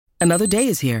Another day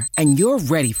is here, and you're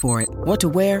ready for it. What to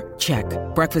wear? Check.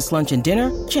 Breakfast, lunch, and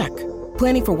dinner? Check.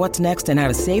 Planning for what's next and how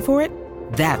to save for it?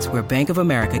 That's where Bank of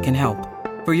America can help.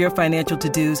 For your financial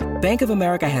to-dos, Bank of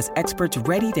America has experts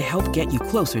ready to help get you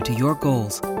closer to your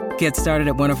goals. Get started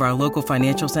at one of our local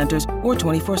financial centers or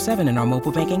 24/7 in our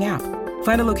mobile banking app.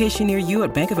 Find a location near you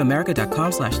at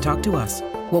bankofamerica.com/talktous.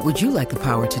 What would you like the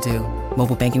power to do?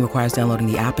 Mobile banking requires downloading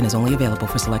the app and is only available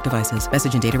for select devices.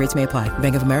 Message and data rates may apply.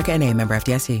 Bank of America N.A., member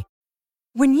FDIC.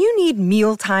 When you need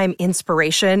mealtime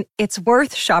inspiration, it's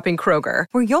worth shopping Kroger,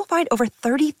 where you'll find over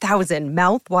 30,000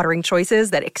 mouth-watering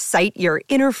choices that excite your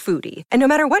inner foodie. And no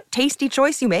matter what tasty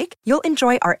choice you make, you'll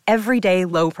enjoy our everyday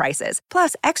low prices,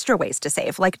 plus extra ways to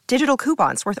save, like digital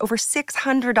coupons worth over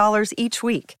 $600 each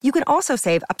week. You can also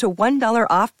save up to $1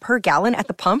 off per gallon at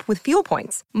the pump with fuel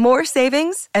points. More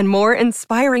savings and more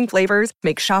inspiring flavors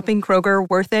make shopping Kroger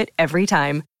worth it every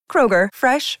time. Kroger,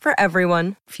 fresh for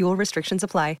everyone. Fuel restrictions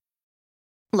apply.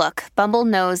 Look, Bumble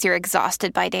knows you're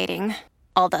exhausted by dating.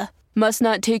 All the, must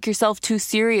not take yourself too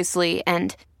seriously,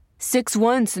 and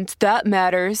 6'1" since that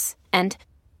matters, and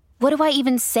what do I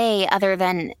even say other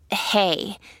than,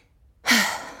 hey?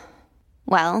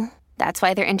 Well, that's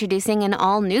why they're introducing an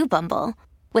all-new Bumble,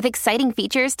 with exciting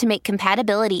features to make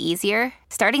compatibility easier,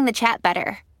 starting the chat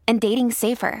better, and dating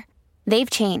safer. They've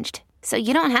changed, so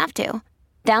you don't have to.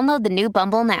 Download the new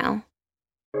Bumble now.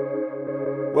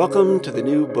 Welcome to the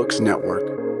New Books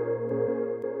Network.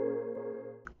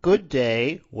 Good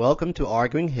day. Welcome to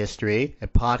Arguing History, a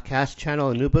podcast channel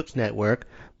on the New Books Network.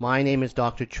 My name is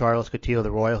Dr. Charles Coutinho of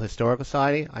the Royal Historical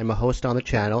Society. I'm a host on the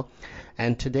channel,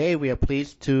 and today we are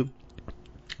pleased to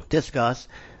discuss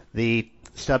the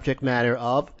subject matter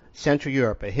of Central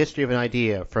Europe, a history of an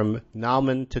idea from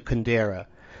Naumann to Kundera.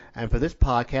 And for this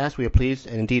podcast, we are pleased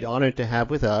and indeed honored to have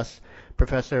with us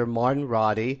Professor Martin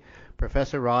Roddy.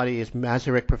 Professor Roddy is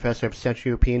Masaryk Professor of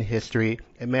Central European History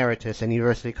Emeritus at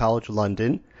University College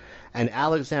London, and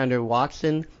Alexander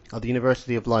Watson of the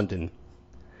University of London.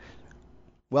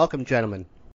 Welcome, gentlemen.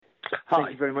 Hi.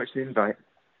 Thank you very much for the invite.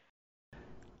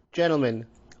 Gentlemen,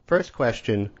 first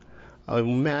question, a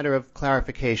matter of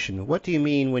clarification. What do you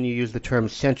mean when you use the term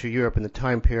Central Europe in the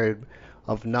time period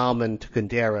of Naumann to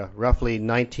Kundera, roughly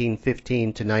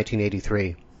 1915 to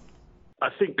 1983? I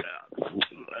think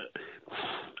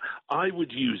I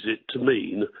would use it to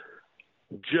mean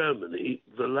Germany,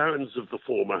 the lands of the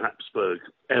former Habsburg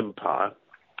Empire.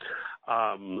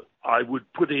 I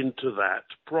would put into that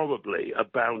probably a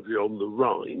boundary on the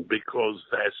Rhine, because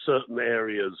there are certain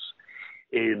areas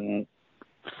in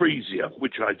Frisia,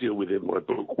 which I deal with in my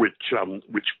book, which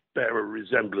bear a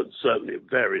resemblance, certainly at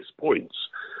various points,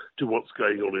 to what's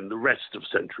going on in the rest of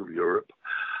Central Europe.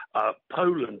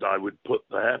 Poland I would put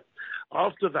there.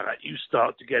 After that, you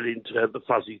start to get into the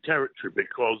fuzzy territory,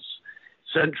 because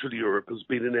Central Europe has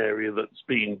been an area that's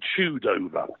been chewed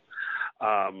over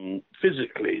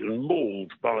physically and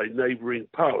mauled by neighbouring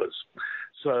powers.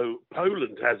 So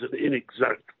Poland has an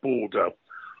inexact border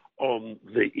on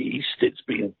the east. It's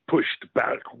been pushed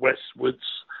back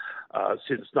westwards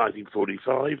since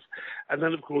 1945. And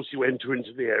then, of course, you enter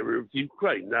into the area of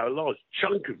Ukraine. Now, a large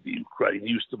chunk of the Ukraine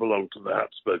used to belong to the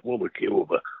Habsburg monarchy, or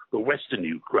the western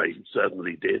Ukraine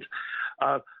certainly did.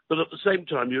 But at the same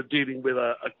time, you're dealing with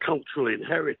a cultural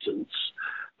inheritance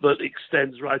that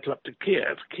extends right up to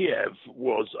Kiev. Kiev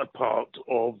was a part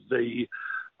of the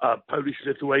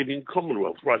Polish-Lithuanian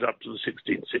Commonwealth right up to the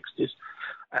 1660s.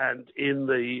 And in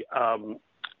the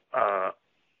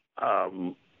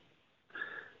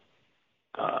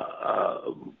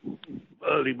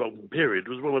early modern period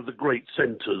was one of the great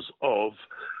centres of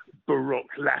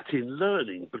Baroque Latin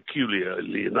learning,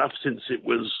 peculiarly enough, since it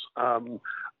was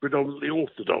predominantly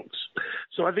Orthodox.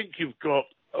 So I think you've got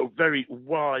a very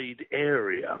wide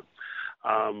area.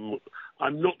 I'm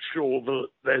not sure that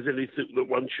there's anything that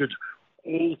one should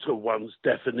alter one's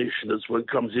definition as one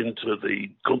comes into the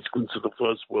consequence of the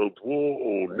First World War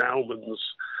or Naumann's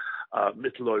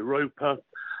Mittel Europa.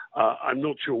 I'm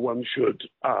not sure one should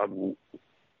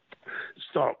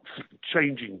start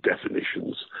changing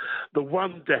definitions. The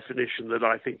one definition that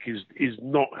I think is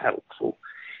not helpful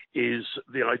is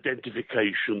the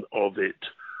identification of it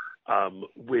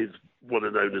with what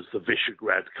are known as the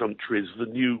Visegrad countries, the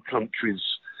new countries,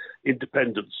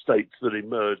 independent states that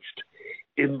emerged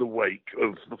in the wake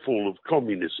of the fall of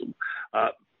communism.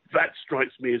 That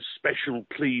strikes me as special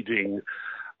pleading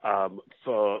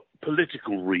for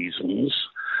political reasons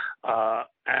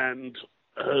and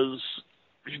has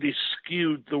really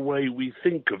skewed the way we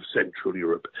think of Central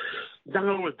Europe.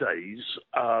 Nowadays,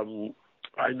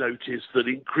 I notice that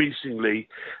increasingly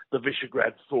the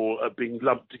Visegrad Four are being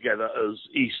lumped together as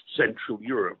East Central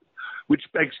Europe, which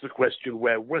begs the question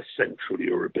where West Central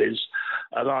Europe is.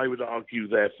 And I would argue,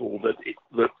 therefore, that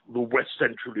the West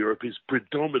Central Europe is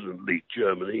predominantly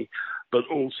Germany, but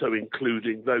also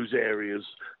including those areas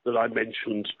that I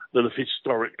mentioned that have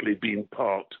historically been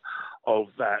part of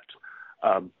that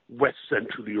West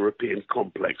Central European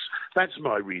complex. That's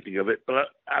my reading of it, but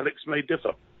Alex may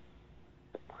differ.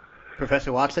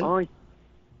 Professor Watson?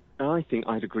 I think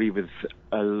I'd agree with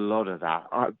a lot of that,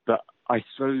 but I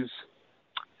suppose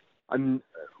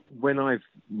when I've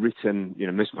written,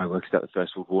 most of my work is about the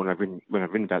First World War, and when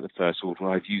I've written about the First World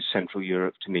War, I've used Central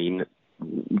Europe to mean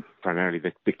primarily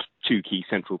the two key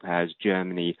central powers,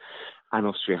 Germany and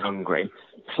Austria-Hungary,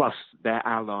 plus their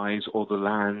allies or the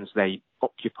lands they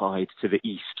occupied to the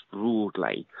east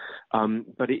broadly.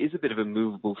 But it is a bit of a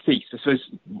movable feast. I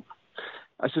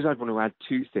suppose I'd want to add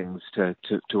two things to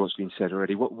what's been said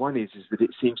already. One is that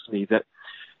it seems to me that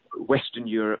Western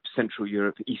Europe, Central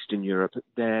Europe, Eastern Europe,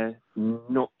 they're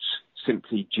not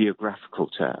simply geographical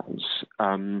terms.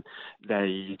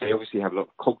 They obviously have a lot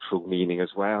of cultural meaning as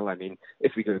well. I mean,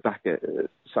 if we go back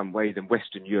some way, then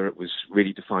Western Europe was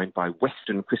really defined by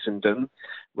Western Christendom,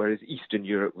 whereas Eastern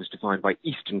Europe was defined by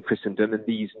Eastern Christendom, and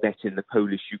these met in the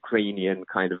Polish-Ukrainian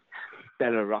kind of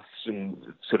Belarus and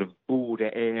sort of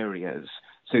border areas.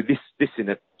 So this in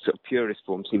a sort of purist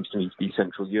form seems to me to be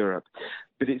Central Europe.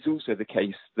 But it's also the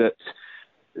case that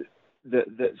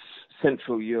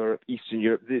Central Europe, Eastern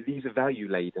Europe, these are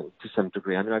value-laden to some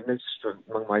degree. I mean, I've noticed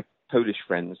among my Polish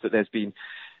friends that there's been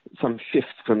some shift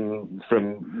from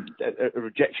a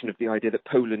rejection of the idea that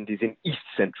Poland is in East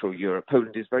Central Europe.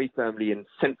 Poland is very firmly in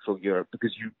Central Europe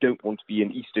because you don't want to be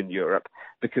in Eastern Europe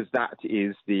because that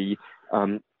is the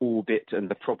orbit and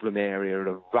the problem area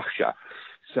of Russia.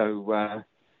 So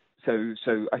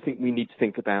I think we need to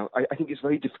think about. I think it's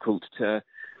very difficult to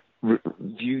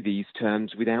view these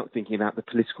terms without thinking about the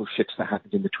political shifts that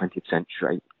happened in the 20th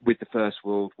century, with the First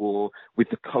World War, with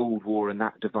the Cold War and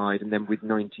that divide, and then with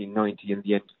 1990 and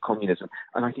the end of communism.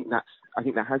 And I think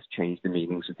that has changed the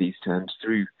meanings of these terms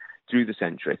through the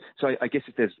century. So I guess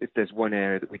if there's one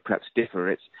area that we perhaps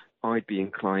differ, I'd be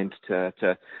inclined to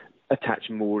attach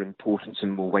more importance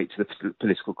and more weight to the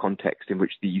political context in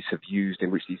which these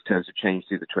terms have changed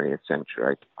through the 20th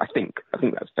century. I think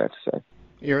that's fair to say.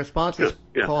 Your responses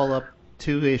call up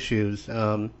two issues.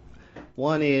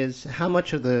 One is how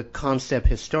much of the concept,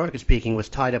 historically speaking, was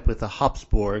tied up with the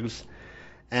Habsburgs,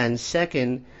 and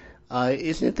second,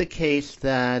 isn't it the case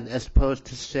that, as opposed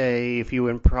to, say, if you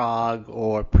were in Prague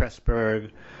or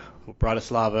Pressburg or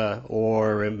Bratislava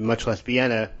or much less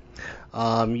Vienna,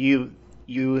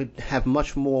 you have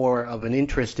much more of an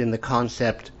interest in the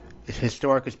concept,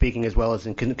 historically speaking, as well as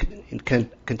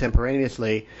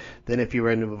contemporaneously, than if you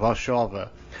were in Warsaw.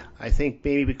 I think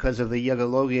maybe because of the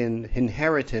Jagiellonian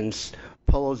inheritance,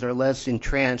 Poles are less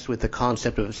entranced with the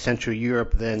concept of Central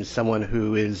Europe than someone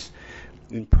who is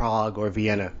in Prague or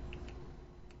Vienna.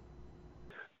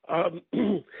 I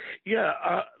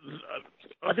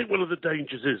think one of the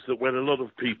dangers is that when a lot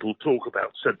of people talk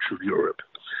about Central Europe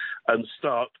and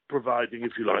start providing,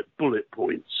 if you like, bullet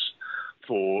points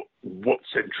for what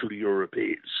Central Europe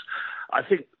is, I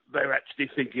think they're actually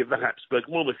thinking of the Habsburg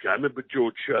monarchy. I remember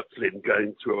George Sherflin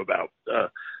going through about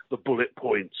the bullet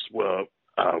points were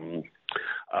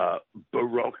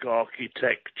Baroque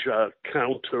architecture,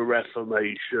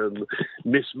 counter-reformation,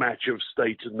 mismatch of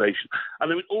state and nation.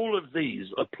 And I mean, all of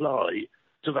these apply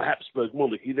to the Habsburg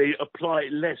monarchy. They apply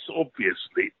less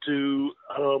obviously to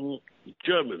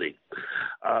Germany,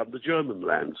 the German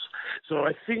lands. So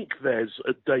I think there's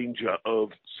a danger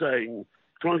of trying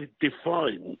to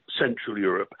define Central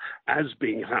Europe as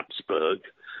being Habsburg,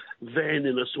 then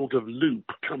in a sort of loop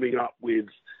coming up with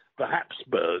the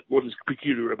Habsburg, what is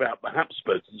peculiar about the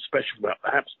Habsburgs and special about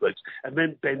the Habsburgs, and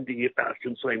then bending it back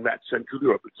and saying that's Central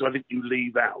Europe, because I think you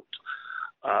leave out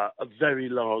a very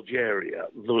large area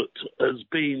that has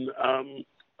been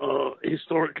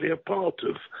historically a part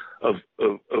of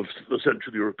the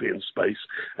Central European space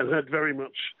and had very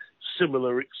much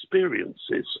similar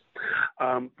experiences.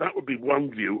 That would be one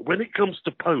view. When it comes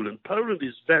to Poland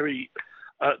is very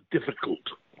difficult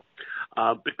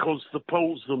because the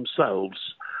Poles themselves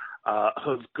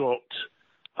have got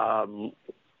a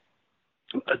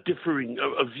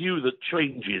view that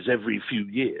changes every few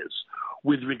years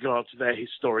with regard to their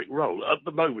historic role. At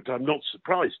the moment, I'm not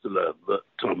surprised to learn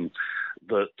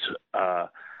that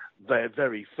they're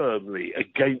very firmly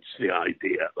against the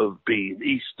idea of being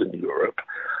Eastern Europe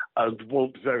and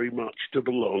want very much to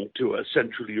belong to a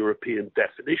Central European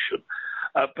definition.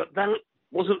 But that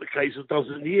wasn't the case a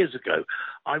dozen years ago.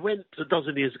 I went a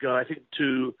dozen years ago, I think,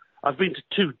 to I've been to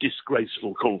two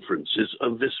disgraceful conferences,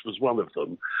 and this was one of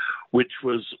them, which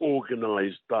was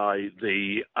organised by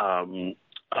the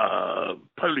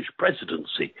Polish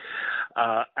presidency,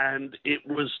 and it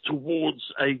was towards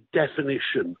a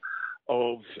definition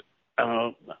of,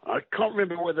 I can't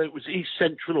remember whether it was East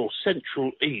Central or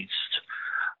Central East,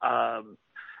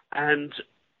 and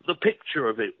the picture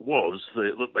of it was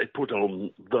that they put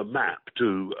on the map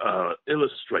to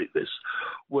illustrate this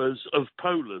was of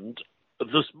Poland,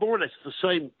 more or less the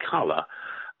same colour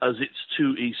as its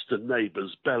two eastern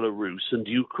neighbours, Belarus and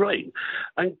Ukraine.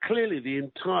 And clearly the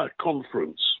entire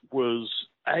conference was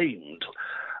aimed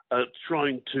at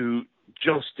trying to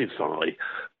justify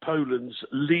Poland's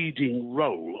leading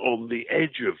role on the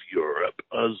edge of Europe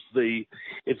as the,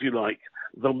 if you like,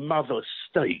 the mother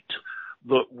state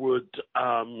that would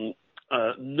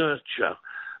nurture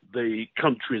the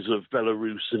countries of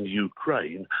Belarus and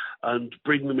Ukraine and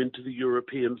bring them into the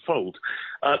European fold.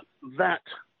 That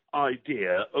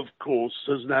idea, of course,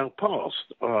 has now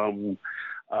passed.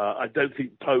 I don't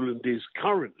think Poland is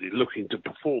currently looking to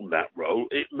perform that role.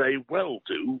 It may well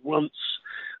do once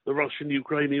the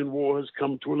Russian-Ukrainian war has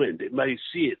come to an end. It may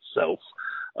see itself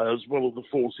as one of the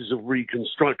forces of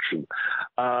reconstruction.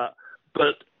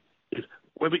 But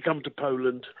when we come to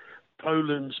Poland,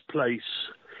 Poland's place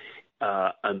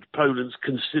and Poland's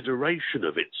consideration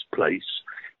of its place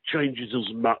changes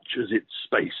as much as its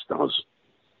space does.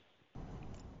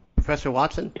 Professor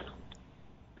Watson?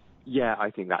 Yeah,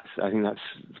 I think that's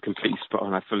completely spot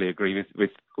on. I fully agree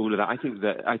with all of that. I think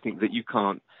that you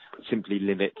can't simply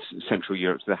limit Central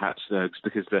Europe to the Habsburgs,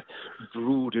 because the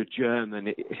broader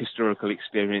German historical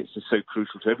experience is so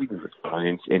crucial to everything that's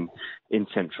going on in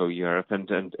Central Europe and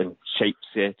shapes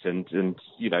it, and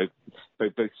you know,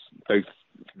 both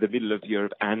the middle of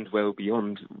Europe and well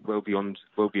beyond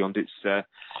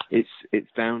its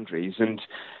boundaries. And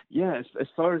yeah, as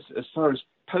far as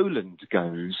Poland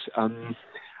goes,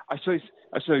 I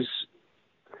suppose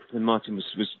when Martin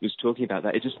was talking about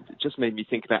that, it just made me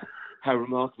think about how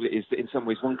remarkable it is that in some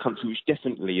ways one country which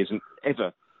definitely isn't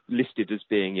ever listed as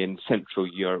being in Central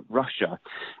Europe, Russia,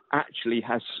 actually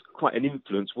has quite an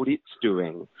influence. What it's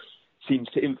doing seems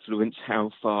to influence how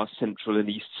far Central and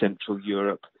East Central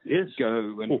Europe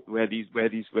go, and where these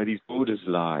borders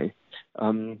lie.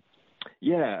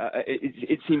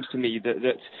 It seems to me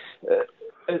that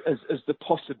as the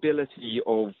possibility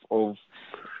of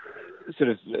sort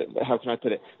of, how can I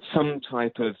put it, some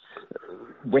type of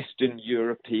Western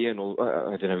European, or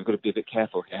I don't know, we've got to be a bit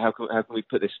careful here. How can we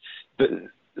put this? But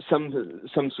some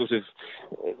sort of,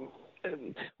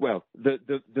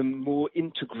 the more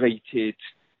integrated,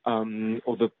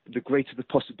 or the greater the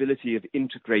possibility of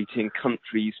integrating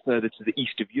countries further to the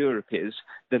east of Europe is,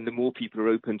 then the more people are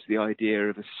open to the idea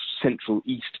of a Central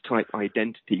East type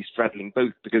identity straddling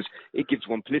both, because it gives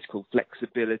one political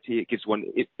flexibility, it gives one,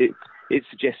 it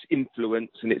suggests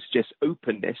influence, and it suggests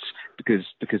openness,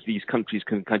 because these countries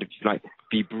can kind of like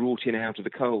be brought in out of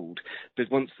the cold. But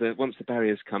once the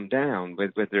barriers come down,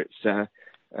 whether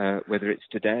it's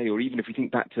today, or even if we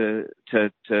think back to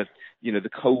you know, the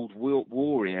Cold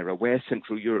War era, where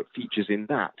Central Europe features in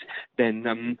that, then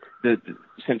the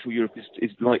Central Europe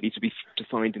is likely to be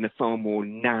defined in a far more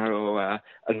narrower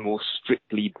and more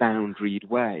strictly boundaried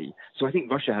way. So I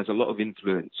think Russia has a lot of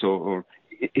influence, or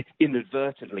it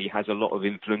inadvertently has a lot of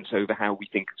influence over how we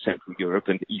think of Central Europe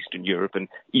and Eastern Europe and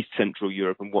East Central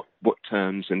Europe, and what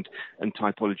terms and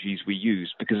typologies we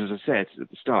use. Because as I said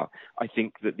at the start, I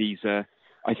think these are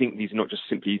not just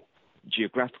simply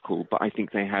geographical, but I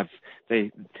think they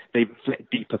reflect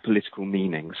deeper political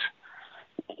meanings.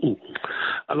 And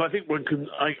I think one can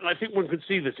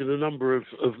see this in a number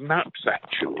of maps,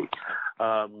 actually.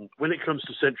 When it comes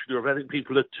to Central Europe, I think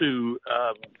people are too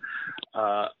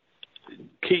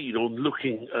keen on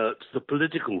looking at the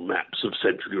political maps of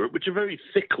Central Europe, which are very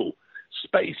fickle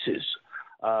spaces.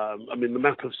 I mean, the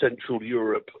map of Central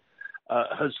Europe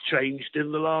has changed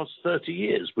in the last 30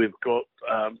 years. We've got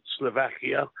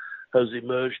Slovakia has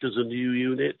emerged as a new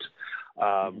unit,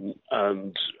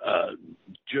 and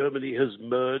Germany has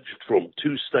merged from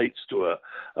two states to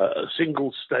a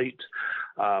single state.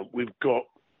 We've got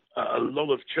a lot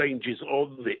of changes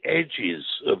on the edges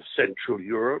of Central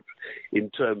Europe in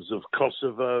terms of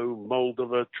Kosovo,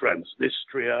 Moldova,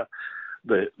 Transnistria,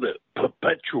 the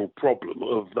perpetual problem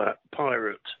of that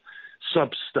pirate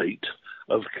sub-state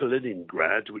of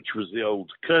Kaliningrad, which was the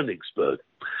old Königsberg.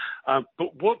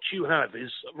 But what you have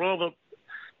is rather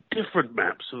different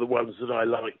maps are the ones that I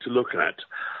like to look at.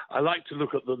 I like to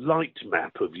look at the light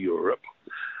map of Europe,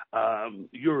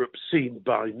 Europe seen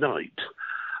by night,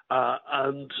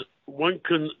 and one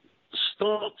can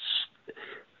start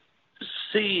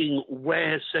seeing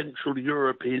where Central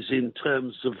Europe is in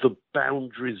terms of the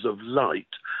boundaries of light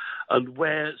and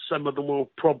where some of the more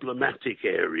problematic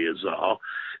areas are,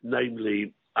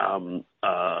 namely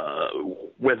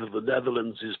whether the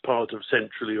Netherlands is part of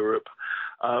Central Europe,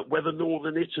 whether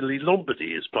northern Italy,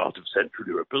 Lombardy, is part of Central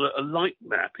Europe. A light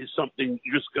map is something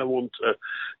you just go on to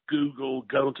Google,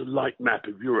 go onto light map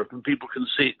of Europe, and people can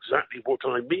see exactly what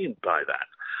I mean by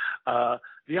that.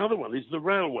 The other one is the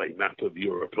railway map of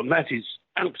Europe, and that is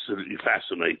absolutely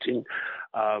fascinating.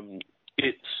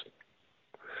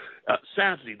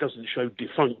 Sadly doesn't show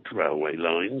defunct railway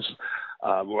lines,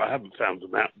 or I haven't found a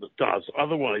map that does.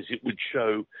 Otherwise, it would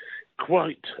show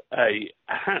quite a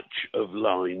hatch of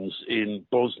lines in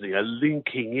Bosnia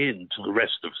linking in to the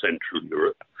rest of Central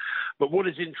Europe. But what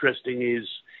is interesting is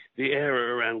the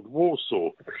area around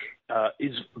Warsaw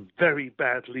is very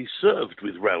badly served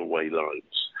with railway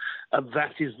lines. And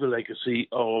that is the legacy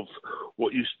of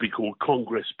what used to be called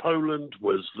Congress Poland,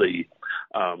 was the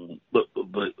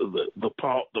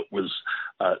part that was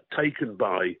taken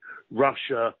by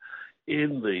Russia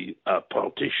in the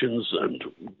partitions and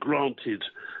granted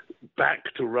back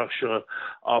to Russia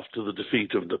after the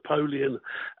defeat of Napoleon.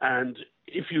 And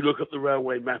if you look at the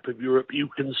railway map of Europe, you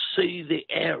can see the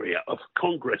area of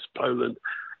Congress Poland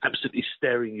absolutely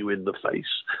staring you in the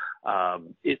face.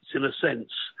 It's, in a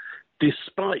sense,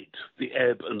 despite the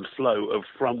ebb and flow of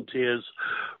frontiers,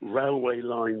 railway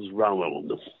lines run on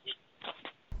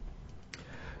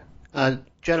them.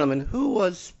 Gentlemen, who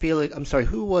was Friedrich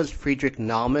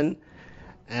Naumann,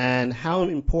 and how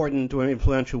important or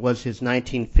influential was his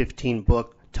 1915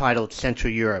 book titled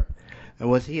Central Europe? And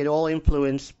was he at all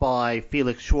influenced by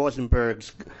Felix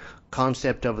Schwarzenberg's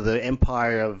concept of the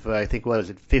empire of, I think,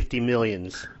 50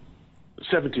 millions?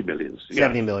 70 millions.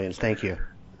 70 millions, thank you.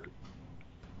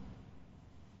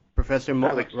 Professor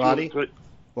Roddy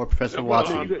or Professor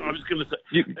Watson? I was going to say,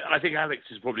 I think Alex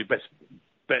is probably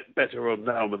better on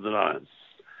Naumann than I am.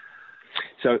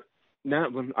 So,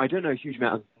 Naumann, I don't know a huge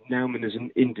amount of Naumann as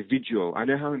an individual. I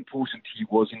know how important he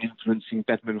was in influencing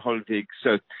Bethmann Hollweg.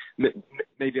 So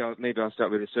maybe I'll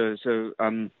start with this. So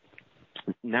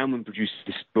Naumann produced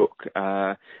this book,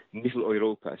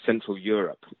 Mitteleuropa, Central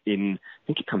Europe, I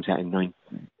think it comes out in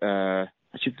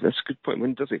actually, that's a good point.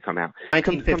 When does it come out?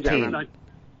 1915.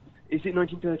 Is it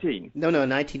 1913? No,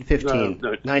 1915.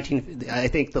 No. I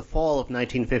think the fall of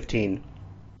 1915.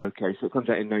 Okay, so it comes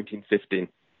out in 1915.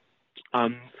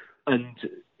 And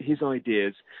his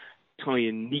ideas tie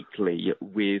in neatly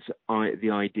with the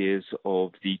ideas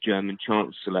of the German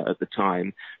Chancellor at the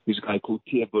time, who's a guy called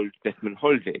Theobald Bethmann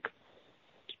Hollweg,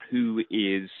 who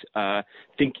is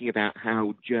thinking about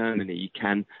how Germany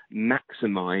can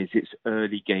maximize its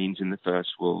early gains in the First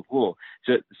World War.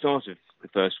 So at the start of the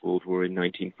First World War in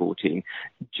 1914,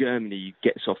 Germany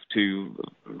gets off to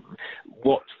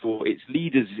what for its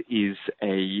leaders is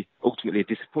ultimately a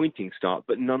disappointing start,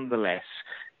 but nonetheless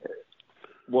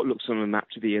what looks on the map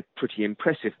to be a pretty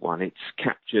impressive one. It's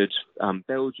captured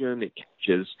Belgium, it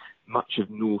captures much of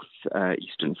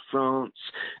northeastern France,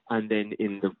 and then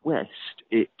in the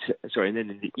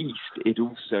east, it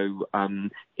also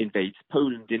invades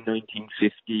Poland in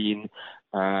 1915,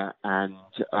 and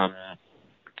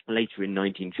later in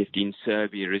 1915,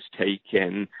 Serbia is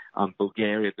taken,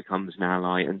 Bulgaria becomes an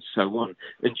ally, and so on.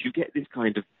 And you get this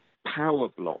kind of power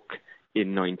block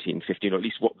in 1915, or at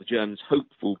least what the Germans hope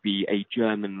will be a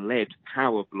German-led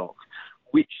power block,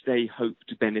 which they hope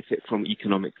to benefit from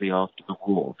economically after the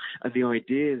war. And the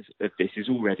ideas of this is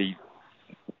already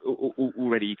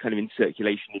kind of in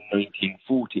circulation in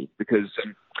 1940, because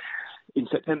in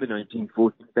September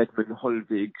 1940, Bethmann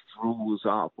Hollweg draws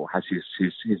up, or has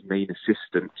his main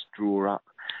assistants draw up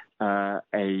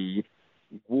a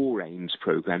War Aims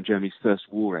program, Germany's first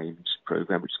War Aims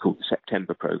program, which is called the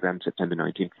September program, September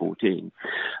 1914.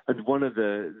 And one of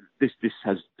this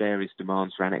has various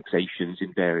demands for annexations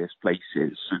in various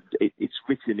places. It's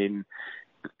written in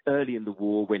early in the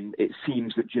war when it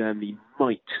seems that Germany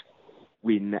might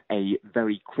win a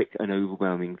very quick and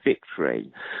overwhelming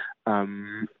victory.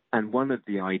 And one of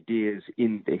the ideas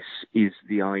in this is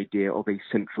the idea of a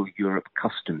Central Europe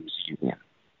customs union.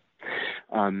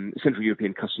 Central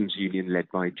European Customs Union led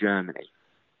by Germany.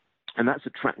 And that's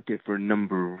attractive for a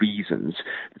number of reasons.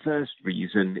 The first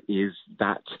reason is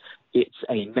that it's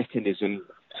a mechanism.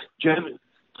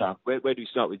 Where do we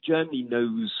start with? Germany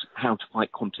knows how to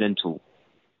fight continental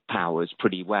powers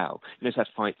pretty well. It knows how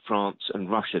to fight France and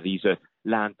Russia. These are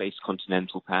land-based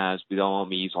continental powers with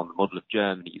armies on the model of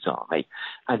Germany's army.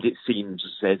 And it seems,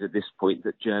 says at this point,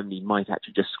 that Germany might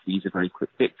actually just squeeze a very quick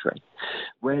victory.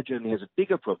 Where Germany has a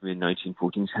bigger problem in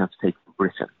 1914 is how to take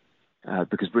Britain.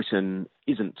 because Britain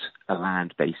isn't a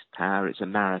land-based power, it's a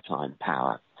maritime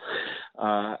power.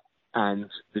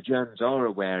 And the Germans are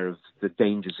aware of the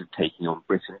dangers of taking on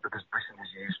Britain because Britain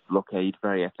has used blockade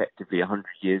very effectively 100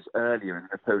 years earlier in the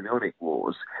Napoleonic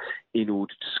Wars in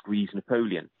order to squeeze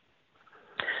Napoleon.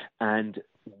 And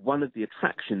one of the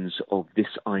attractions of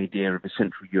this idea of a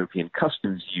Central European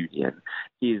customs union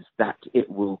is that it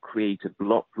will create a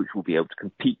bloc which will be able to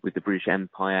compete with the British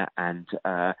Empire and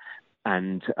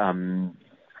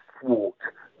thwart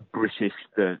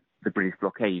the British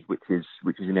blockade, which is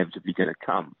inevitably going to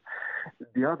come.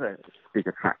 The other big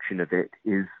attraction of it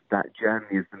is that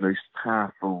Germany is the most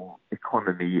powerful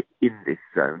economy in this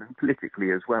zone, and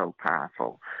politically as well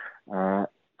powerful.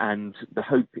 And the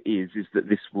hope is that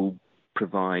this will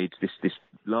provide, this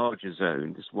larger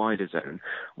zone, this wider zone,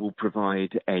 will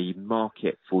provide a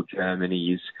market for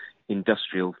Germany's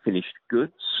industrial finished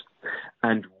goods,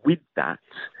 and with that,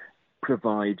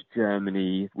 provide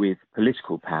Germany with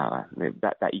political power.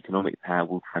 That economic power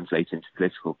will translate into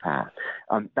political power.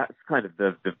 That's kind of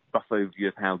the rough overview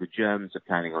of how the Germans are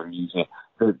planning on using it.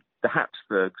 The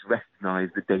Habsburgs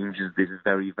recognise the dangers of this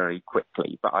very, very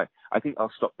quickly. But I think I'll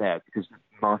stop there because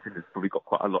Martin has probably got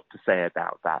quite a lot to say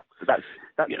about that. So that's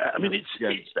yeah. I mean, if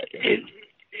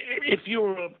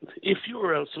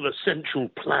you're a sort of central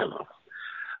planner,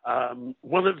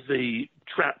 one of the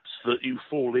traps that you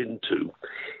fall into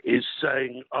is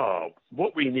saying,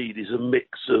 what we need is a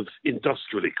mix of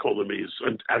industrial economies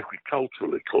and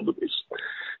agricultural economies.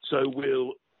 So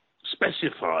we'll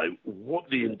specify what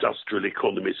the industrial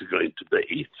economies are going to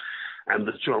be, and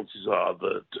the chances are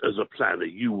that as a planner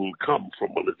you will come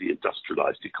from one of the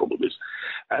industrialized economies,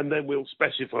 and then we'll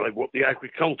specify what the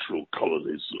agricultural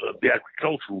colonies, the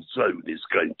agricultural zone is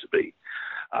going to be.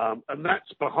 And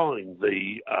that's behind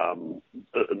the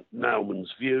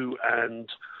Naumann's view, and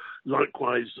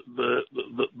likewise the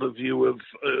view of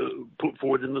put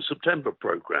forward in the September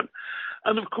programme.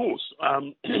 And of course,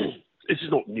 this is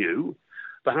not new.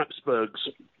 The Habsburgs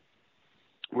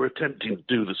were attempting to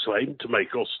do the same, to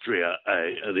make Austria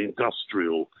an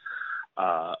industrial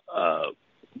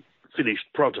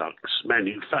finished products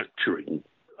manufacturing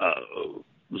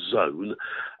zone,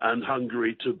 and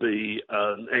Hungary to be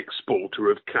an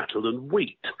exporter of cattle and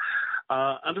wheat.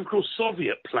 And of course,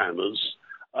 Soviet planners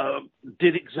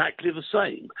did exactly the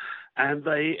same. And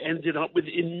they ended up with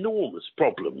enormous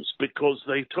problems because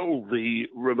they told the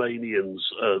Romanians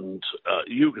and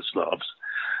Yugoslavs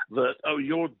that,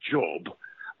 your job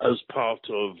as part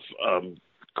of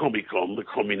Comecon, the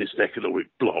Communist Economic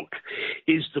Bloc,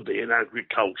 is to be an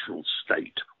agricultural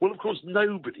state. Well, of course,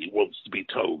 nobody wants to be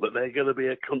told that they're going to be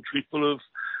a country full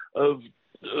of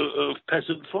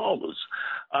peasant farmers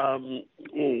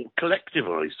or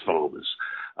collectivized farmers.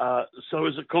 So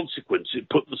as a consequence, it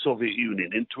put the Soviet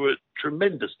Union into a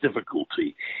tremendous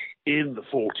difficulty in the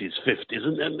 40s, 50s,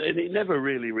 and it never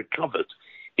really recovered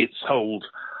its hold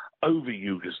over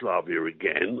Yugoslavia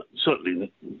again,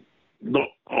 certainly not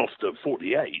after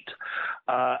 48,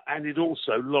 and it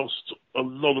also lost a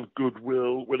lot of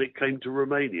goodwill when it came to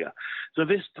Romania. So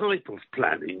this type of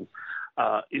planning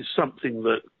is something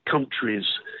that countries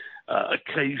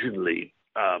occasionally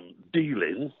deal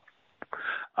in,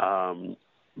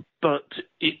 but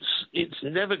it's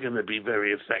never going to be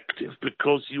very effective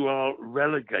because you are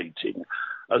relegating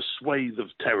a swathe of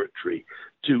territory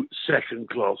to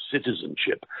second-class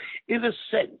citizenship. In a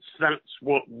sense, that's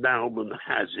what Naumann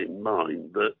has in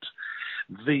mind, that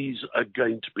these are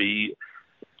going to be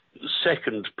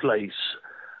second-place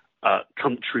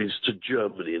countries to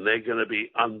Germany, and they're going to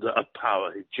be under a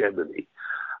power hegemony.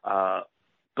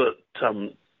 But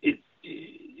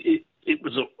it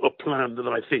was a plan that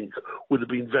I think would have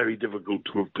been very difficult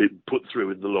to have been put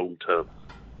through in the long term.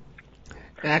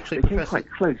 Actually, they came quite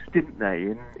close, didn't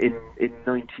they? In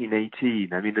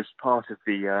 1918. I mean, as part of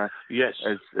the yes,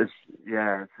 as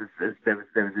there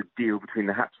was a deal between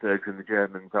the Habsburgs and the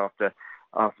Germans after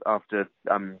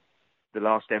the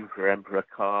last Emperor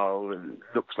Karl.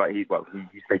 Looks like he's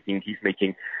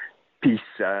making peace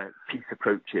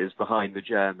approaches behind the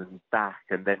Germans' back,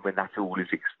 and then when that all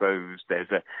is exposed, there's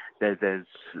a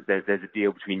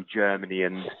deal between Germany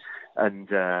and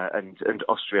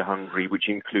Austria-Hungary, which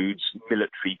includes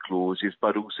military clauses,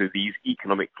 but also these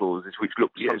economic clauses, which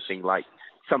look something like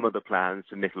some of the plans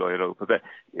for Mittel Europa. But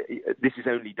this is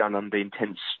only done under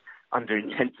intense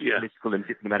political and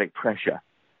diplomatic pressure.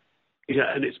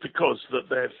 Yeah, and it's because that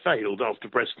they've failed after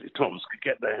Brest-Litovsk to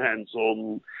get their hands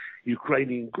on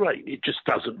Ukrainian grain. It just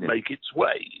doesn't make its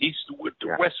way eastward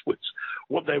to westwards.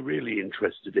 What they're really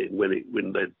interested in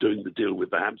when they're doing the deal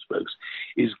with the Habsburgs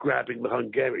is grabbing the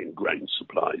Hungarian grain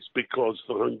supplies, because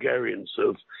the Hungarians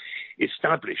have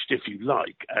established, if you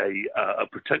like, a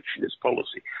protectionist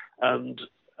policy, and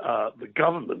the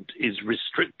government is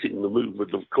restricting the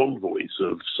movement of convoys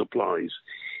of supplies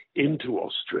into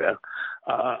Austria,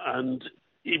 and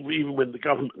even when the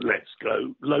government lets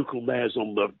go, local mayors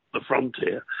on the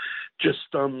frontier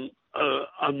just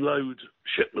unload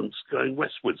shipments going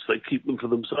westwards. They keep them for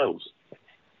themselves.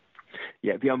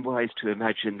 Yeah, it'd be unwise to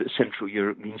imagine that Central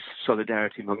Europe means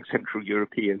solidarity among Central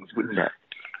Europeans, wouldn't it?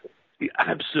 Yeah,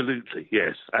 absolutely,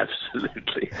 yes,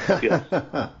 absolutely. Yes.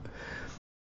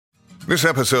 This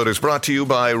episode is brought to you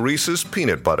by Reese's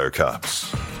Peanut Butter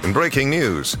Cups. In breaking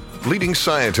news, leading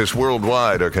scientists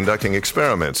worldwide are conducting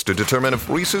experiments to determine if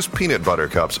Reese's Peanut Butter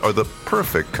Cups are the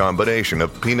perfect combination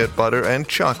of peanut butter and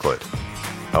chocolate.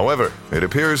 However, it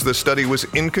appears the study was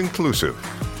inconclusive,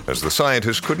 as the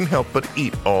scientists couldn't help but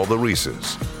eat all the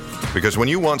Reese's. Because when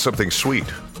you want something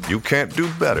sweet, you can't do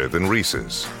better than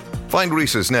Reese's. Find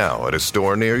Reese's now at a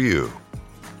store near you.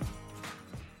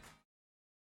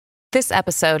 This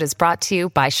episode is brought to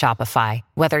you by Shopify.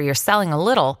 Whether you're selling a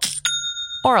little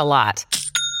or a lot,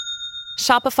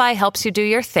 Shopify helps you do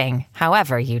your thing,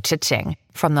 however you cha-ching.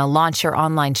 From the launch your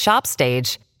online shop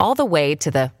stage, all the way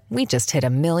to the we just hit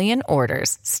 1 million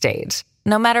orders stage.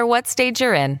 No matter what stage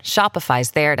you're in,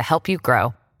 Shopify's there to help you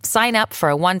grow. Sign up for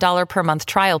a $1 per month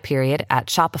trial period at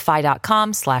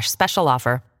shopify.com/special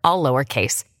offer, all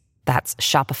lowercase. That's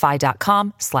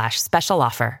shopify.com/special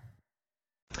offer.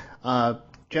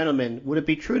 Gentlemen, would it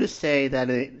be true to say that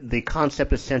the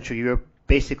concept of Central Europe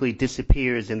basically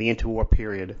disappears in the interwar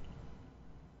period?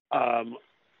 I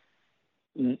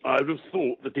would have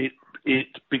thought that it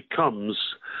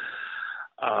becomes,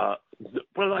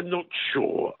 well, I'm not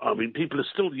sure. I mean, people are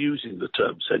still using the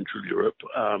term Central Europe,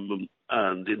 and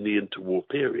in the interwar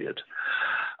period,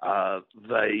 there are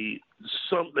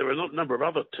a number of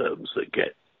other terms that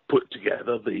get put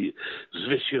together: the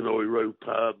Zvyšná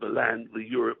Europa, the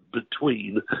Europe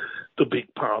between the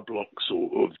big power blocks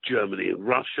of Germany and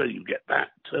Russia. You get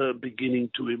that term beginning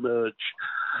to emerge.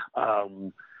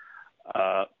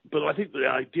 But I think the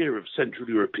idea of Central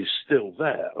Europe is still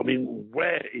there. I mean,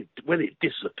 when it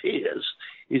disappears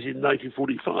is in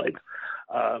 1945.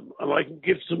 And I can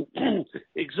give some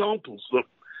examples. That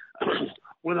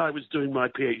when I was doing my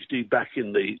PhD back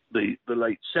in the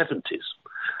late 70s,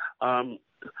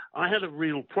 I had a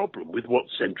real problem with what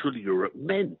Central Europe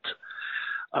meant.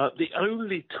 The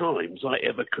only times I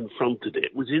ever confronted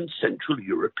it was in Central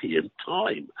European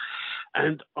time.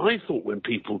 And I thought when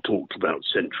people talked about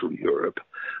Central Europe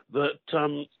that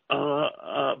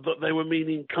they were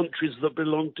meaning countries that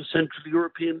belonged to Central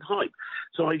European type.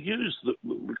 So I used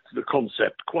the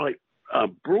concept quite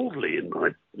broadly in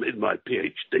my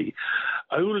PhD,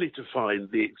 only to find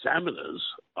the examiners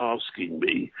asking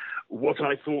me what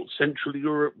I thought Central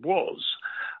Europe was.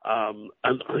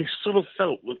 And I sort of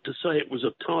felt that to say it was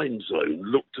a time zone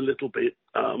looked a little bit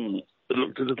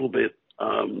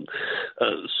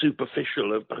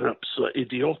superficial and perhaps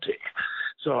idiotic.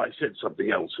 So I said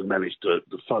something else and managed to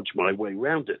fudge my way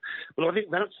around it. But I think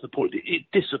that's the point.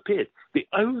 It disappeared. The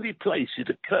only place it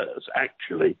occurs,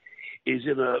 actually, is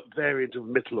in a variant of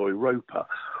Mitteleuropa,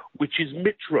 which is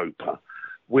Mitropa,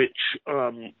 which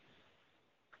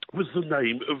was the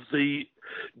name of the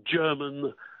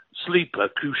German sleeper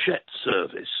couchette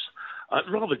service.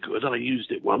 Rather good. I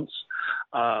used it once.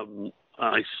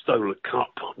 I stole a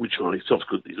cup, which I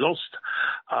subsequently lost.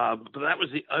 But that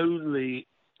was the only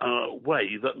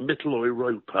way that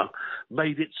Mitteleuropa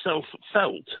made itself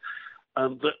felt.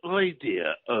 And the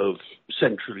idea of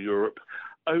Central Europe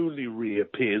only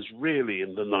reappears really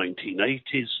in the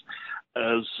 1980s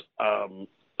as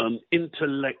an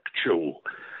intellectual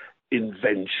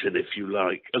invention, if you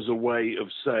like, as a way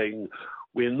of saying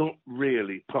we're not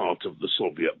really part of the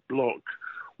Soviet bloc.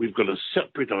 We've got a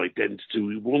separate identity.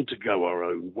 We want to go our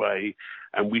own way,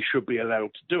 and we should be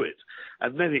allowed to do it.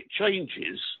 And then it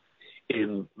changes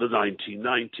in the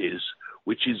 1990s,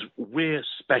 which is we're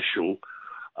special.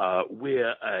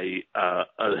 We're a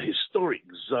historic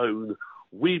zone.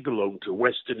 We belong to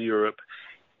Western Europe.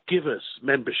 Give us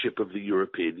membership of the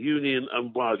European Union,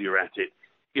 and while you're at it,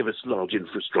 give us large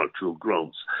infrastructural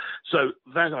grants. So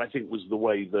that, I think, was the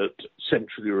way that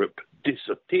Central Europe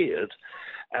disappeared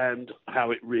and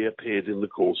how it reappeared in the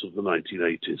course of the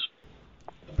 1980s.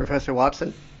 Professor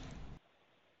Watson?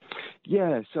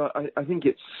 Yeah, so I think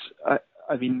it's,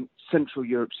 I mean, Central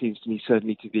Europe seems to me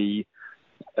certainly to be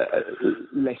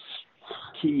less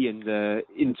key in the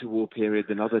interwar period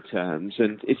than other terms.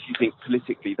 And if you think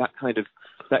politically, that kind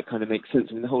of makes sense.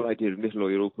 I mean, the whole idea of Mittel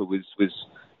Europa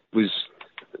was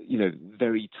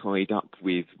very tied up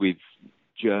with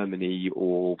Germany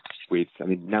or with, I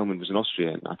mean, Naumann was an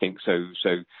Austrian, I think, so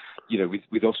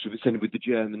with Austria, but with the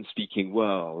German-speaking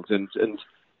world, and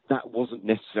that wasn't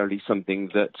necessarily something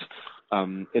that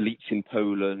elites in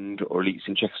Poland or elites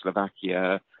in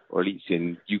Czechoslovakia or elites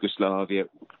in Yugoslavia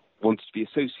wanted to be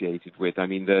associated with. I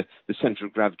mean, the centre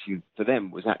of gravity for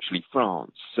them was actually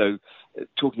France. So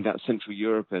talking about Central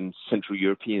Europe and Central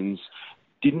Europeans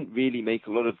didn't really make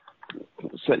a lot of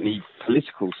certainly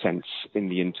political sense in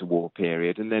the interwar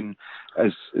period. And then,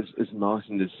 as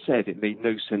Martin has said, it made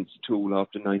no sense at all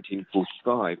after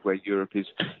 1945, where Europe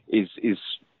is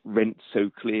rent so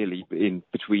clearly in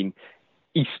between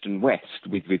East and West,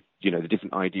 with the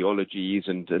different ideologies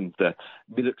and the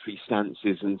military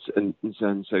stances and so on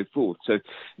and so forth. So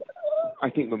I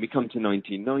think when we come to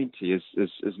 1990,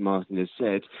 as Martin has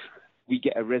said, we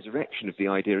get a resurrection of the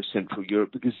idea of Central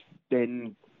Europe, because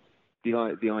then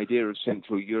the idea of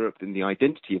Central Europe and the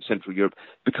identity of Central Europe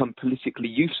become politically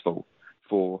useful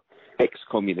for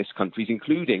ex-communist countries,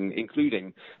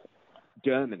 including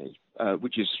Germany,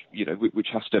 which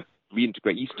has to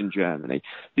reintegrate Eastern Germany.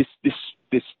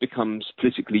 This becomes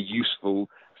politically useful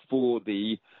for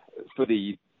the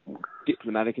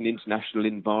diplomatic and international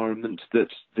environment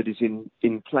that is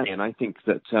in play, and I think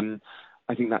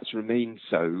that's remained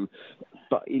so,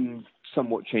 but in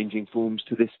somewhat changing forms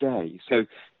to this day. So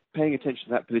paying attention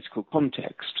to that political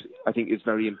context, I think, is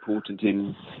very important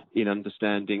in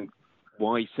understanding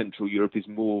why Central Europe is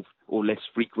more or less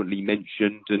frequently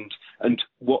mentioned, and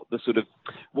what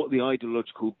the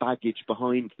ideological baggage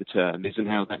behind the term is, and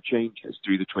how that changes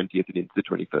through the 20th and into the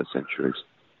 21st centuries.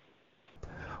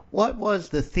 What was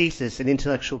the thesis and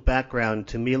intellectual background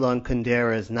to Milan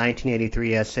Kundera's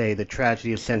 1983 essay, The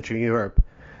Tragedy of Central Europe,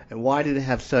 and why did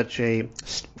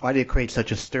it create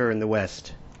such a stir in the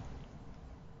West?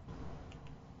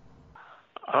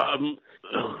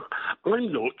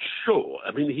 I'm not sure.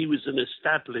 I mean, he was an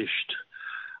established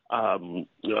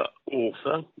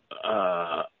author.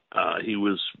 He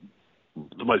was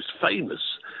the most famous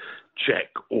Czech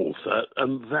author,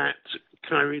 and that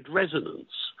carried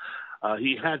resonance.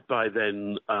 He had by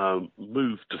then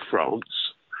moved to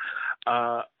France,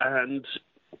 and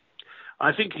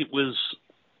I think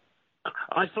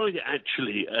I find it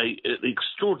actually an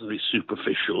extraordinarily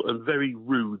superficial and very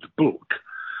rude book.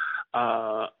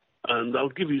 And I'll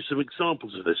give you some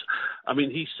examples of this. I mean,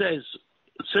 he says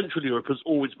Central Europe has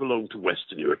always belonged to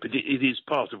Western Europe. It is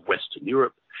part of Western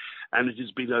Europe, and it has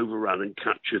been overrun and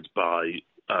captured by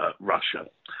Russia.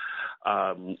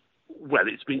 Well,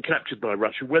 it's been captured by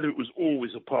Russia. Whether it was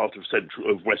always a part of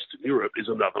Western Europe is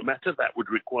another matter. That would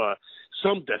require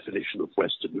some definition of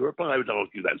Western Europe. I would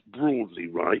argue that's broadly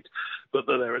right, but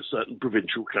that there are certain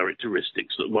provincial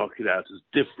characteristics that mark it out as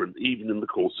different, even in the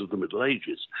course of the Middle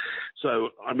Ages. So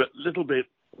I'm a little bit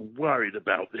worried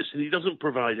about this, and he doesn't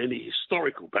provide any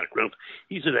historical background.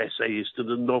 He's an essayist and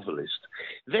a novelist.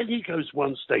 Then he goes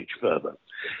one stage further,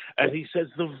 and he says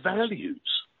the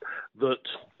values that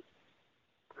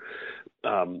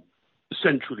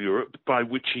Central Europe, by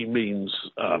which he means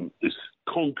this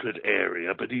conquered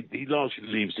area, but he largely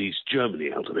leaves East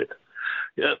Germany out of it.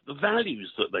 The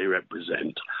values that they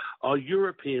represent are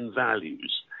European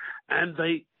values, and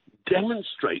they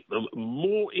demonstrate them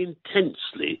more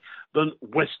intensely than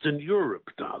Western Europe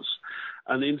does.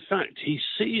 And in fact, he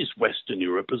sees Western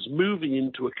Europe as moving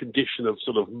into a condition of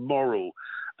sort of moral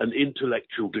and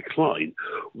intellectual decline,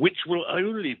 which will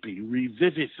only be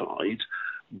revivified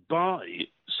by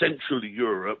Central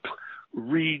Europe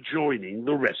rejoining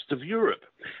the rest of Europe.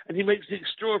 And he makes the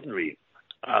extraordinary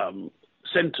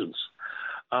sentence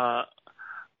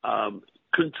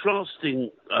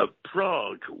contrasting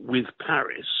Prague with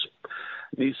Paris.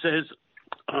 And he says,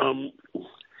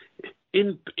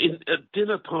 at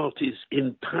dinner parties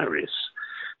in Paris,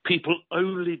 people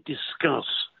only discuss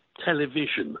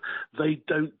television. They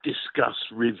don't discuss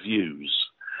reviews.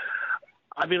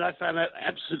 I mean, I found that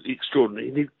absolutely extraordinary.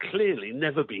 And he'd clearly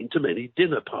never been to many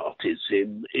dinner parties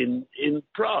in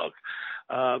Prague,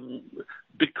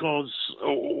 because,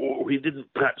 or he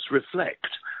didn't perhaps reflect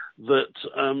that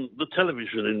the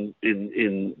television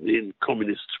in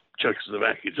communist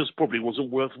Czechoslovakia just probably wasn't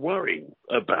worth worrying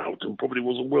about and probably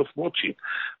wasn't worth watching.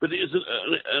 But it is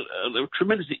a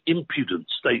tremendously impudent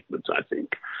statement, I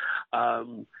think.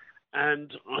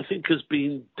 and I think has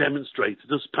been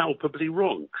demonstrated as palpably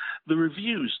wrong. The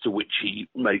reviews to which he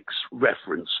makes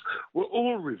reference were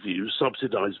all reviews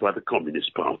subsidized by the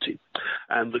Communist Party,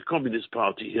 and the Communist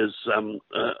Party has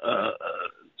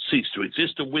ceased to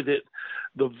exist, and with it,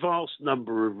 the vast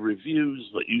number of reviews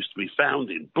that used to be found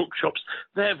in bookshops,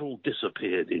 they've all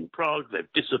disappeared in Prague,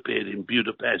 they've disappeared in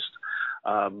Budapest,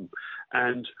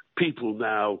 and people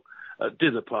now at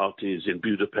dinner parties in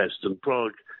Budapest and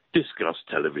Prague discuss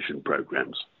television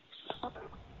programs.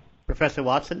 Professor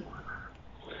Watson?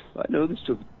 I know this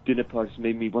sort of dinner parties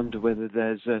made me wonder whether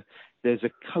there's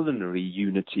a culinary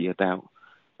unity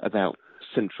about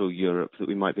Central Europe that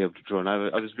we might be able to draw on.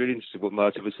 I was really interested in what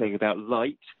Martin was saying about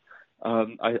light.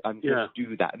 I'm going to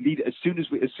do that. As soon as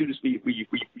we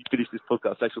finish this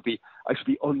podcast, I shall be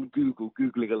on Google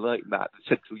googling a light map of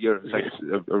Central Europe,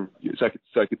 so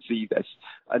I could see this,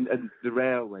 and the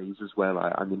railways as well.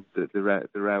 I mean the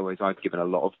railways I've given a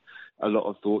lot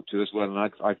of thought to as well,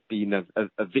 and I've been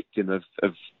a victim of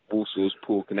Warsaw's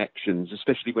poor connections,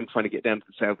 especially when trying to get down to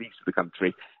the southeast of the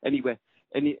country.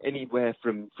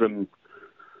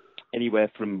 Anywhere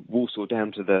from Warsaw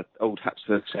down to the old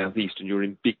Habsburg southeast, and you're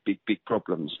in big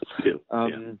problems.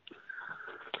 And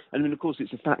then, of course,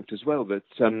 it's a fact as well that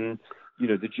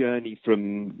the journey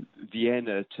from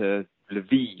Vienna to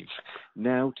Lviv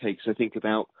now takes, I think,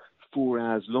 about 4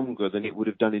 hours longer than it would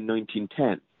have done in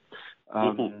 1910.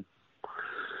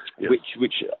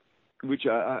 Which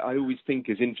I always think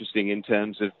is interesting in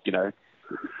terms of,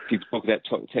 people talk about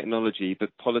technology, but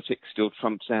politics still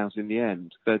trumps out in the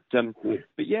end. But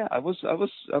yeah, I was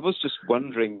just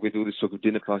wondering, with all this sort of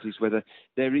dinner parties, whether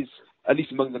there is, at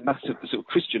least among the mass of the sort of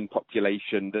Christian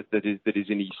population that is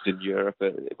in Eastern Europe,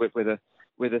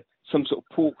 whether some sort of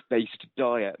pork-based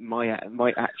diet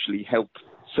might actually help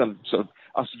some sort of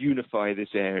us unify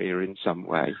this area in some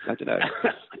way. I don't know.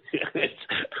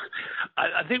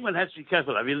 I think one has to be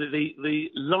careful. I mean, the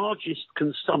largest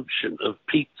consumption of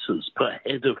pizzas per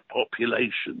head of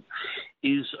population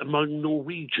is among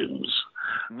Norwegians.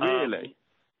 Really?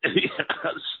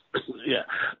 Yeah.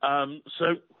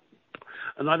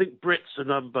 And I think Brits are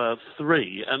number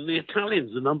 3, and the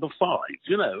Italians are number 5.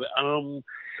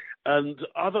 And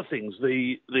other things.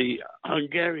 The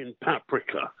Hungarian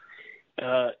paprika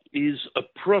is a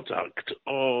product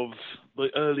of the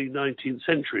early 19th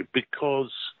century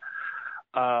because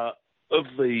of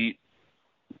the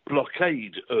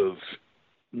blockade of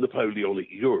Napoleonic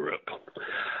Europe.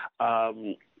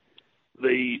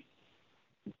 The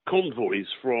convoys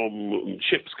from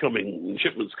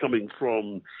shipments coming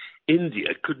from India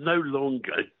could no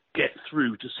longer get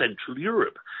through to Central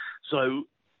Europe. So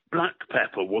black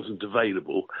pepper wasn't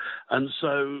available, and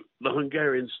so the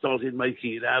Hungarians started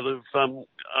making it out of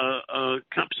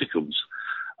capsicums.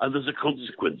 And as a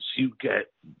consequence, you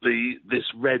get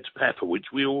this red pepper,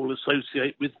 which we all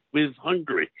associate with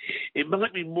Hungary. It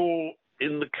might be more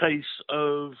in the case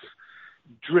of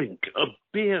drink. A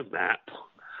beer map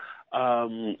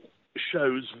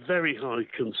shows very high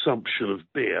consumption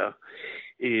of beer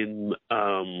in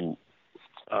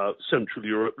Central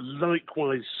Europe.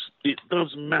 Likewise, it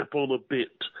does map on a bit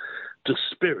to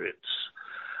spirits.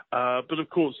 But of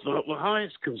course, the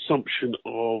highest consumption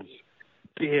of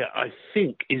beer, I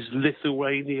think, is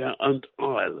Lithuania and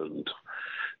Ireland.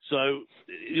 So,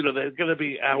 there are going to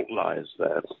be outliers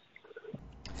there.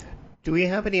 Do we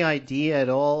have any idea at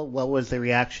all what was the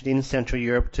reaction in Central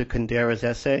Europe to Kundera's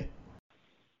essay?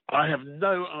 I have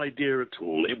no idea at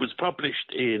all. It was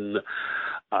published in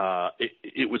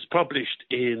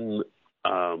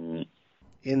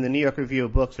in the New York Review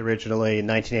of Books originally in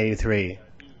 1983.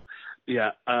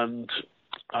 Yeah, and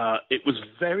it was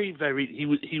very, very.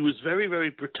 He was very,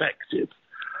 very protective.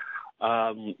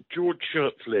 George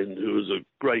Scherpflin, who was a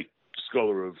great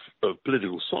scholar of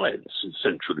political science in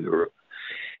Central Europe,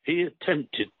 he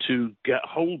attempted to get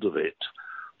hold of it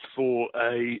for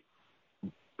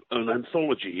an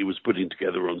anthology he was putting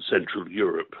together on Central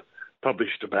Europe,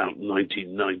 published about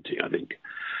 1990, I think.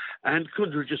 And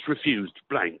Kundera just refused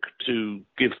blank to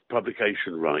give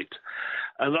publication right.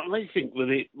 And I think that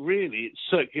its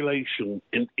circulation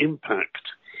and impact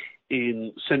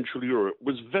in Central Europe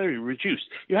was very reduced.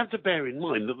 You have to bear in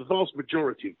mind that the vast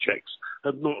majority of Czechs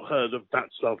had not heard of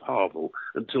Václav Havel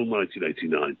until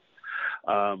 1989.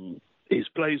 His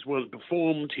plays weren't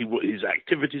performed, his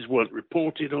activities weren't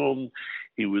reported on,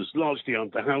 he was largely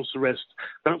under house arrest.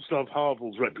 Václav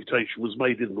Havel's reputation was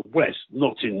made in the West,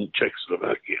 not in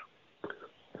Czechoslovakia.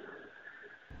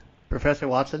 Professor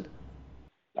Watson?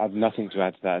 I have nothing to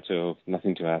add to that at all.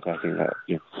 Nothing to add. I think that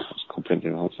was a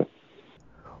comprehensive answer.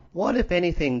 What, if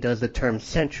anything, does the term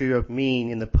Central Europe mean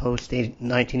in the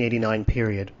post-1989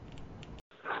 period?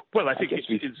 Well, I think as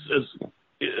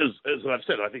I've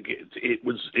said, I think it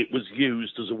was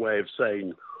used as a way of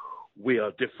saying we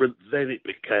are different. Then it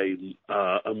became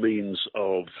a means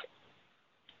of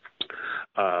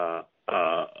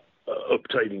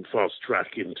obtaining fast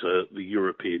track into the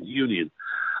European Union.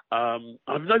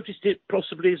 I've noticed it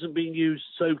possibly isn't being used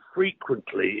so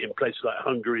frequently in places like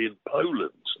Hungary and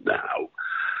Poland now.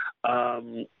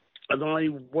 And I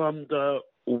wonder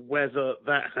whether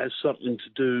that has something to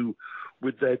do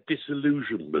with their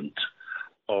disillusionment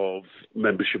of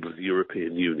membership of the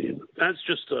European Union. That's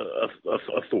just a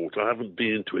thought. I haven't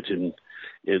been into it in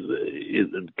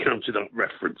counted up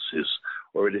references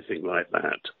or anything like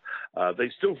that. They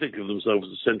still think of themselves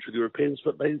as Central Europeans,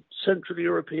 but Central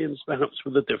Europeans perhaps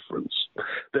with a difference.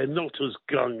 They're not as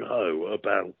gung-ho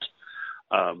about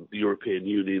the European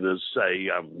Union as, say,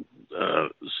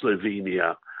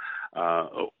 Slovenia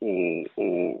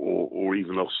or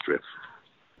even Austria.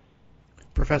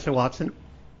 Professor Watson?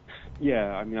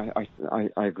 Yeah, I mean,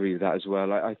 I agree with that as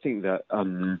well. I think that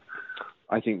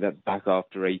back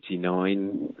after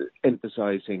 '89,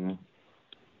 emphasising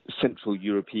Central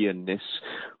Europeanness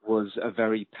was a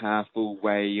very powerful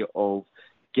way of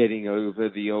getting over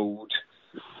the old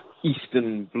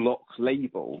Eastern Bloc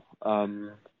label,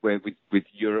 where with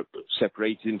Europe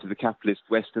separated into the capitalist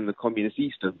West and the communist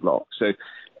Eastern Bloc. So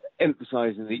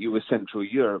emphasising that you were Central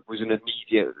Europe was an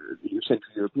immediate,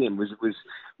 Central European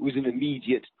was an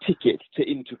immediate ticket to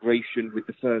integration with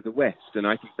the further West, and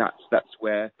I think that's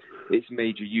where its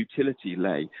major utility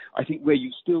lay. I think where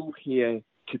you still hear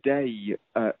today,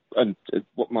 and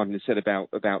what Martin has said about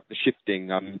the shifting,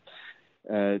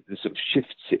 the sort of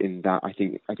shifts in that, I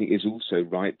think is also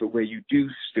right. But where you do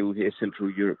still hear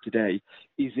Central Europe today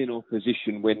is in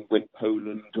opposition when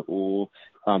Poland or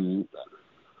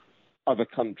other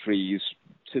countries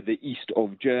to the east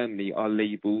of Germany are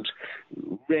labelled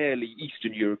rarely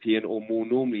Eastern European, or more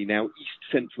normally now East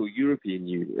Central European,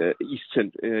 East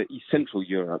Central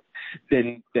Europe.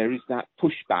 Then there is that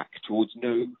pushback towards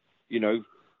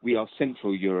we are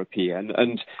Central European,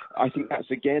 and I think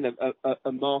that's again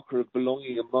a marker of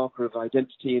belonging, a marker of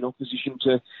identity, in opposition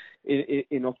to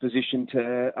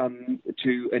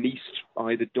an East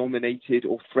either dominated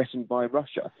or threatened by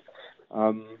Russia.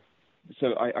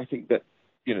 So I think that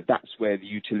that's where the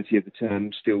utility of the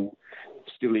term still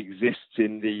exists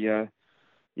in the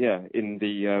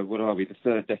the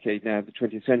third decade now of the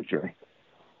 20th century.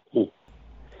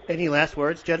 Any last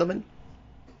words, gentlemen?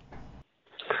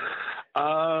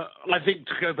 I think,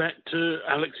 to go back to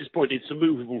Alex's point, it's a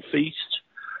movable feast,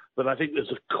 but I think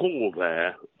there's a core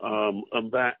there,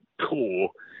 and that core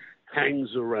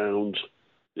hangs around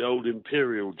the old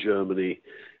Imperial Germany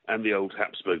and the old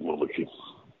Habsburg monarchy.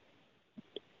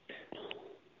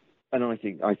 And I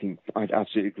think I'd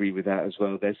absolutely agree with that as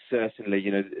well. There's certainly,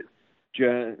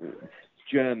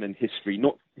 German history,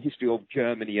 not history of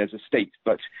Germany as a state,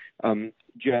 but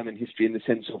German history in the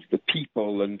sense of the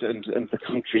people and the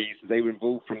countries they were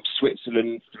involved, from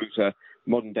Switzerland through to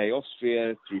modern day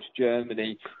Austria, through to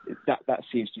Germany. That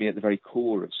seems to me at the very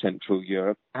core of Central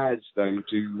Europe, as though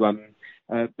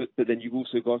but then you've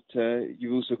also got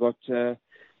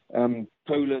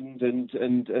Poland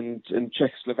and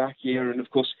Czechoslovakia, and of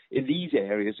course in these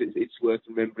areas it's worth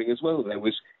remembering as well there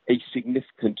was a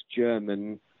significant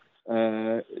German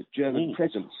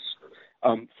presence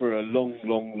for a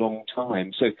long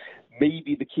time. So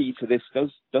maybe the key to this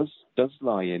does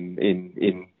lie in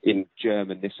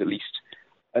Germanness,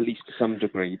 at least to some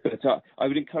degree. But I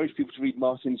would encourage people to read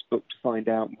Martin's book to find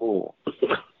out more.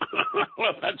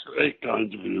 Well, that's very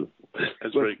kind of you.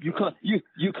 That's very kind.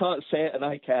 You can't say it, and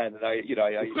I can. And I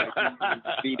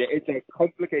mean it. It's a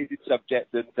complicated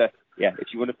subject, and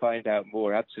if you want to find out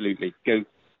more, absolutely go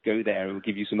there, and we'll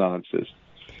give you some answers.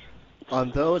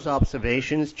 On those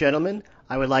observations, gentlemen,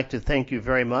 I would like to thank you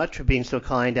very much for being so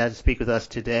kind as to speak with us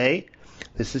today.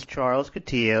 This is Charles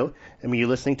Cotillo, and you're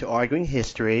listening to Arguing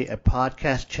History, a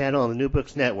podcast channel on the New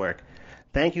Books Network.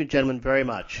 Thank you, gentlemen, very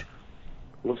much.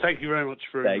 Well, thank you very much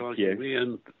for inviting me,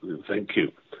 and thank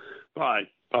you. Bye.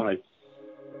 Bye.